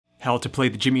how to play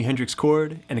the Jimi Hendrix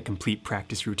chord, and a complete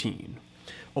practice routine.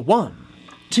 A 1,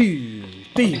 2,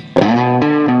 3.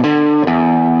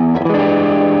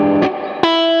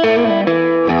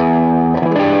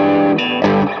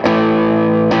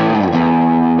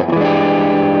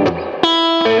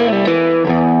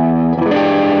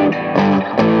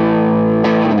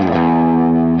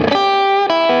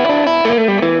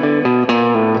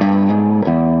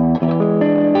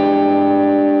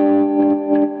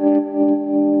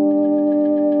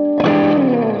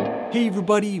 Hey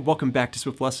everybody, welcome back to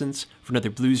Swift Lessons for another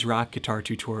blues rock guitar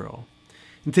tutorial.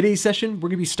 In today's session, we're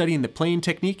going to be studying the playing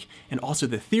technique and also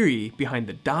the theory behind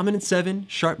the dominant 7,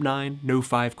 sharp 9, no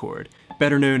 5 chord,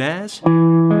 better known as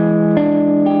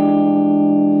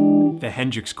the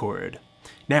Hendrix chord.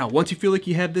 Now, once you feel like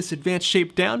you have this advanced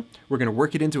shape down, we're going to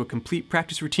work it into a complete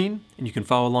practice routine, and you can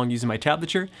follow along using my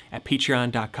tablature at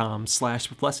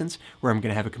patreon.com/swiftlessons, where I'm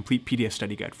going to have a complete PDF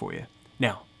study guide for you.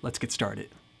 Now, let's get started.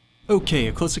 Okay,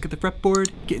 a close look at the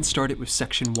fretboard, getting started with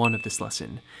section 1 of this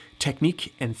lesson,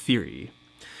 technique and theory.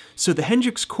 So the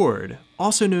Hendrix chord,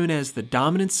 also known as the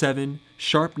dominant 7,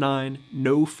 sharp 9,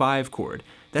 no 5 chord,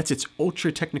 that's its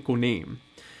ultra technical name,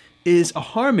 is a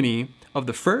harmony of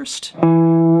the first,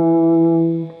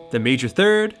 the major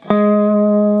third,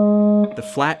 the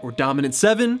flat or dominant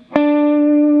 7,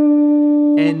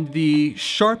 and the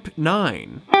sharp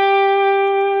 9.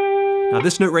 Now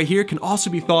this note right here can also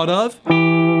be thought of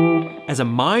as a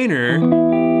minor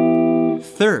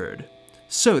third.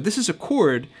 So this is a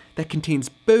chord that contains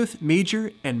both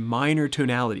major and minor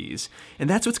tonalities, and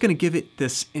that's what's going to give it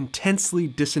this intensely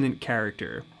dissonant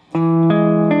character.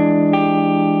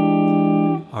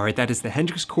 Alright, that is the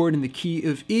Hendrix chord in the key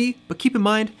of E, but keep in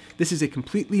mind, this is a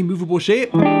completely movable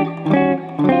shape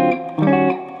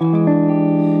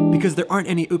because there aren't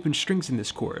any open strings in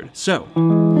this chord. So,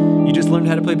 you just learned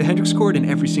how to play the Hendrix chord in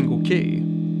every single key.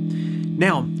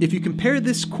 Now, if you compare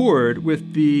this chord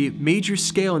with the major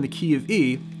scale in the key of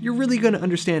E, you're really going to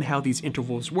understand how these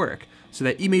intervals work. So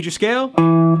that E major scale,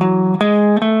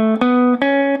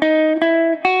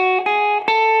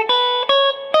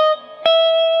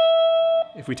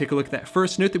 if we take a look at that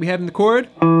first note that we have in the chord,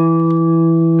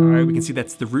 alright, we can see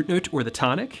that's the root note or the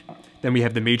tonic. Then we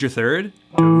have the major third,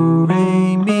 do,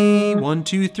 re, mi, 1,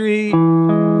 2, 3.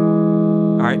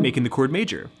 Alright, making the chord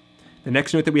major. The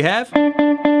next note that we have,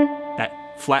 that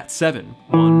flat 7.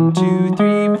 1, 2,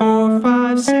 3, 4,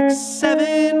 5, 6,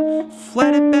 7.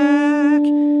 Flat it back.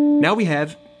 Now we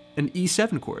have an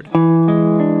E7 chord.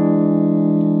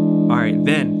 Alright,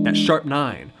 then that sharp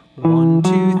 9. 1,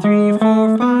 2, 3,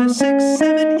 4, 5, 6,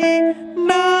 7, 8,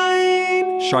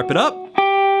 9. Sharp it up.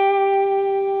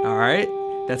 Alright,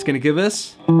 that's going to give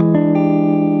us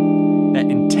that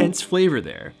intense flavor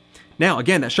there. Now,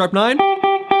 again, that sharp 9,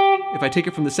 if I take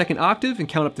it from the second octave and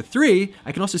count up to 3,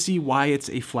 I can also see why it's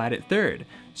a flatted third.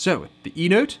 So, the E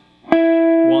note,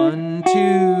 1,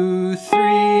 2,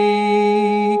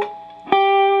 3.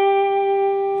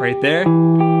 Right there,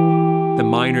 the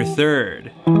minor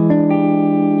third.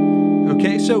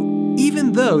 Okay, so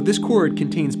even though this chord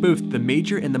contains both the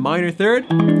major and the minor third,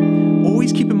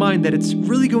 always keep in mind that it's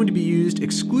really going to be used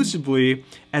exclusively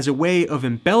as a way of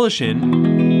embellishing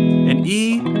an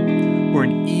E or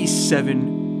an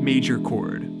E7 major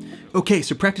chord. Okay,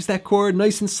 so practice that chord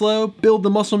nice and slow, build the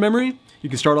muscle memory. You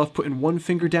can start off putting one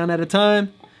finger down at a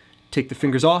time, take the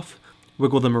fingers off,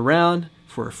 wiggle them around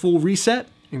for a full reset,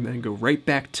 and then go right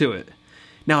back to it.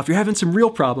 Now, if you're having some real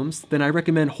problems, then I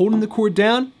recommend holding the chord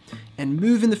down and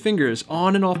moving the fingers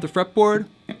on and off the fretboard,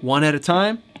 one at a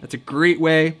time. That's a great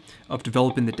way of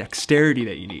developing the dexterity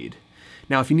that you need.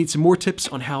 Now, if you need some more tips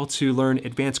on how to learn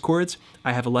advanced chords,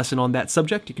 I have a lesson on that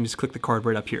subject. You can just click the card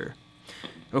right up here.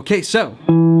 Okay, so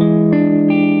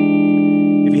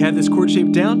if you have this chord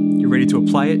shape down, you're ready to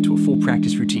apply it to a full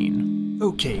practice routine.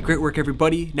 Okay, great work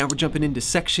everybody. Now we're jumping into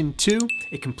section 2,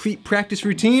 a complete practice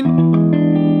routine,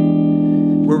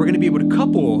 where we're going to be able to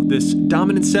couple this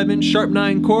dominant 7, sharp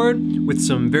 9 chord with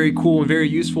some very cool and very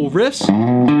useful riffs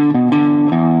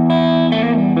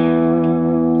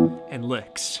and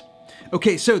licks.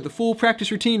 Okay, so the full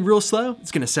practice routine, real slow,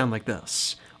 it's going to sound like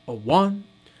this. A 1,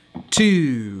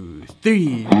 2,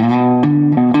 3.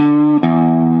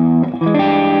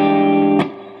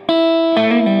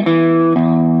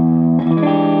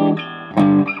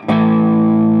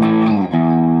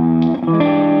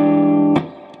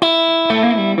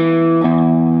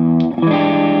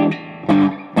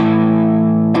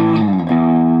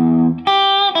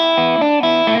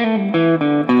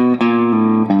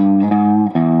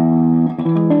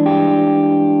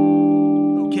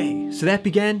 So that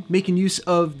began making use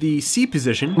of the C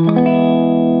position,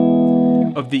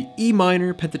 of the E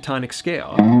minor pentatonic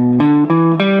scale.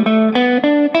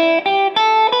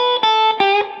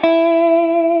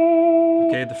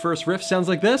 Okay, the first riff sounds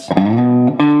like this.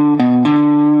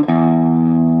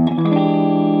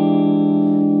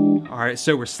 Alright,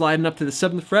 so we're sliding up to the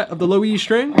 7th fret of the low E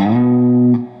string,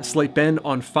 a slight bend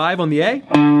on 5 on the A,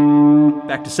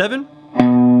 back to 7,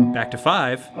 back to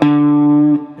 5,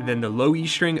 and then the low E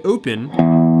string open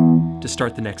to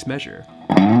start the next measure.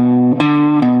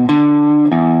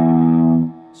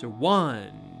 So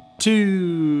 1,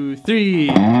 2, 3.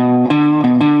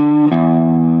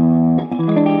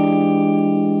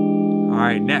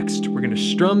 Alright, next we're going to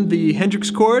strum the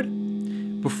Hendrix chord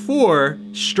before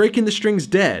striking the strings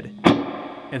dead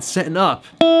and setting up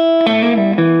a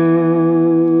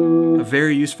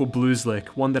very useful blues lick,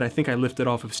 one that I think I lifted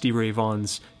off of Stevie Ray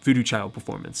Vaughan's Voodoo Child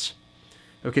performance.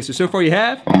 Okay, so far you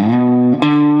have. Alright,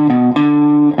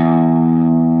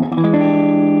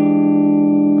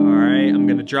 I'm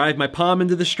gonna drive my palm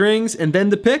into the strings and then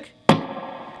the pick,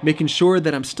 making sure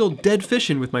that I'm still dead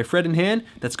fishing with my fret in hand.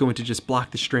 That's going to just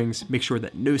block the strings, make sure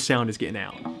that no sound is getting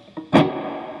out.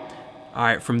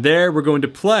 Alright, from there we're going to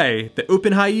play the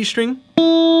open high E string,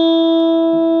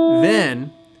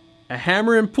 then a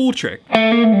hammer and pull trick. Alright,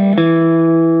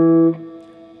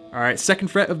 2nd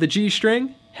fret of the G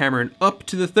string, hammering up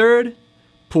to the 3rd,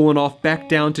 pulling off back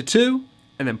down to 2,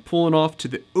 and then pulling off to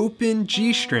the open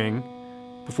G string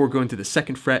before going to the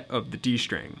 2nd fret of the D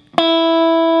string.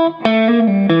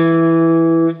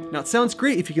 Now it sounds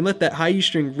great if you can let that high E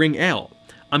string ring out.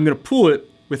 I'm going to pull it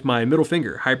with my middle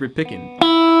finger, hybrid picking.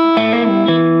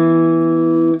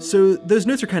 So those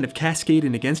notes are kind of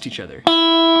cascading against each other.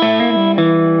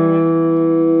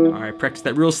 Alright, practice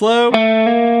that real slow.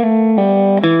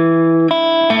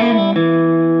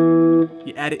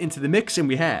 You add it into the mix and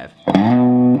we have.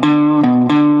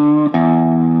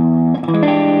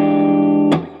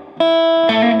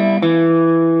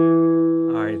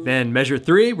 Alright, then measure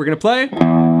 3, we're gonna play.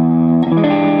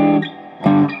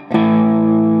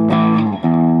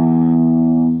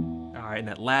 Alright, and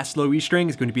that last low E string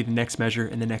is going to be the next measure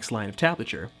in the next line of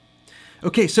tablature.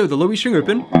 Okay, so the low E string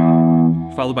open,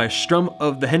 followed by a strum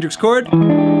of the Hendrix chord.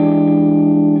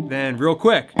 Then real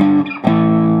quick, 2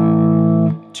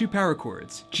 power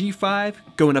chords, G5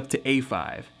 going up to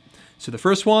A5. So the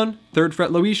first one, 3rd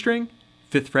fret low E string,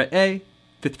 5th fret A,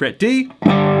 5th fret D,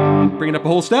 bring it up a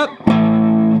whole step,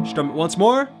 strum it once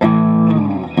more.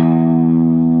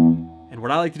 And what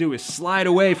I like to do is slide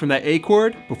away from that A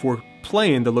chord before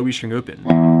playing the low E string open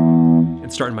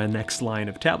and starting my next line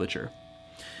of tablature.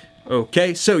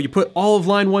 Okay, so you put all of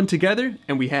line 1 together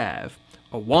and we have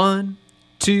a 1,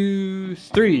 2,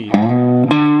 3.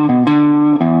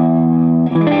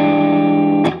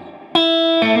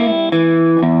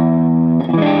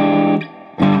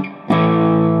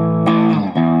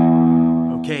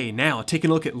 Okay, now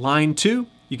taking a look at line 2,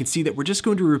 you can see that we're just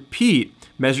going to repeat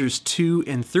measures 2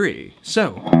 and 3.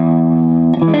 So,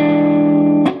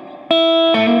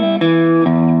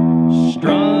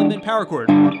 strum and power chord.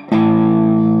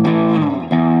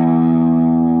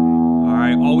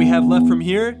 Alright, all we have left from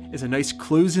here is a nice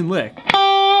closing lick.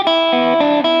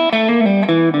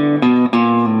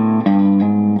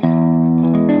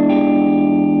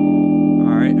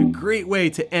 Alright, a great way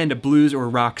to end a blues or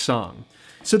rock song.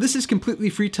 So this is completely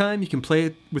free time, you can play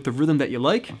it with the rhythm that you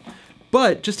like,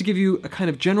 but just to give you a kind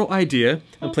of general idea,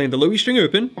 I'm playing the low E string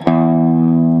open,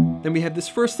 then we have this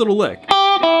first little lick.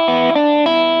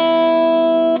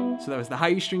 So that was the high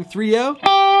E string 3-0,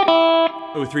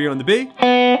 O3 on the B,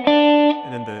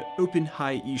 and then the open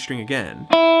high E string again.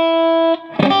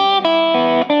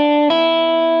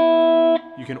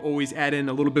 You can always add in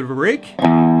a little bit of a break,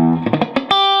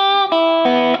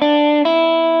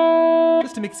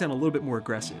 just to make it sound a little bit more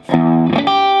aggressive.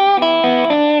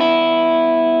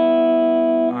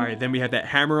 Alright, then we have that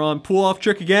hammer-on pull-off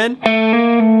trick again.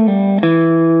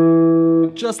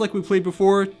 Just like we played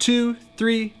before, 2,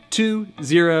 3, 2,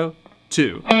 0,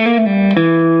 2.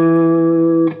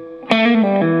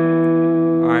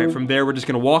 Alright, from there we're just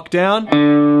going to walk down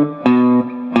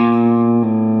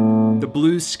the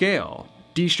blues scale.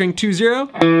 D string 2, 0,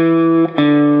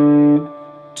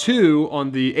 2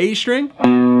 on the A string,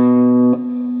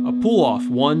 a pull off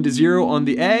 1 to 0 on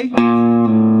the A,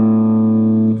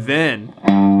 then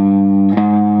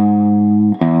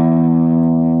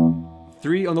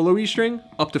 3 on the low E string,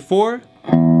 up to 4,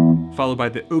 followed by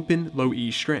the open low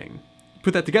E string.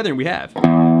 Put that together and we have.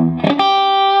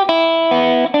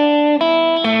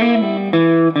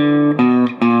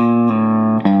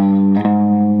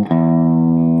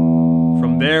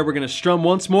 From there we're going to strum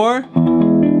once more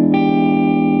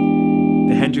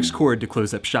the Hendrix chord to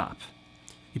close up shop.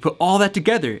 You put all that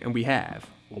together and we have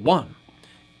 1,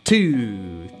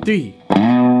 2, 3.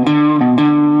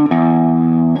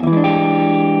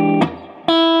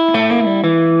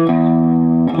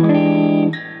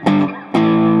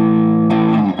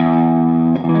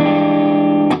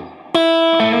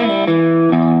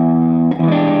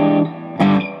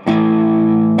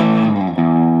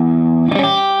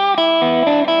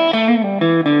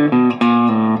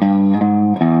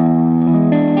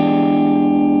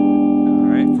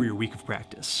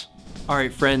 Practice.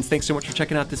 Alright friends, thanks so much for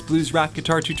checking out this blues rock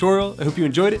guitar tutorial. I hope you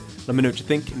enjoyed it. Let me know what you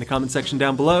think in the comment section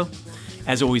down below.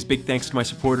 As always, big thanks to my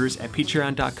supporters at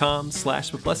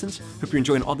patreon.com/swiftlessons. Hope you're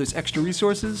enjoying all those extra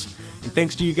resources. And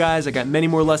thanks to you guys, I got many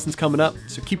more lessons coming up,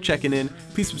 so keep checking in.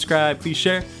 Please subscribe, please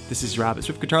share. This is Rob at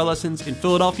Swift Guitar Lessons in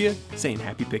Philadelphia, saying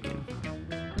happy picking.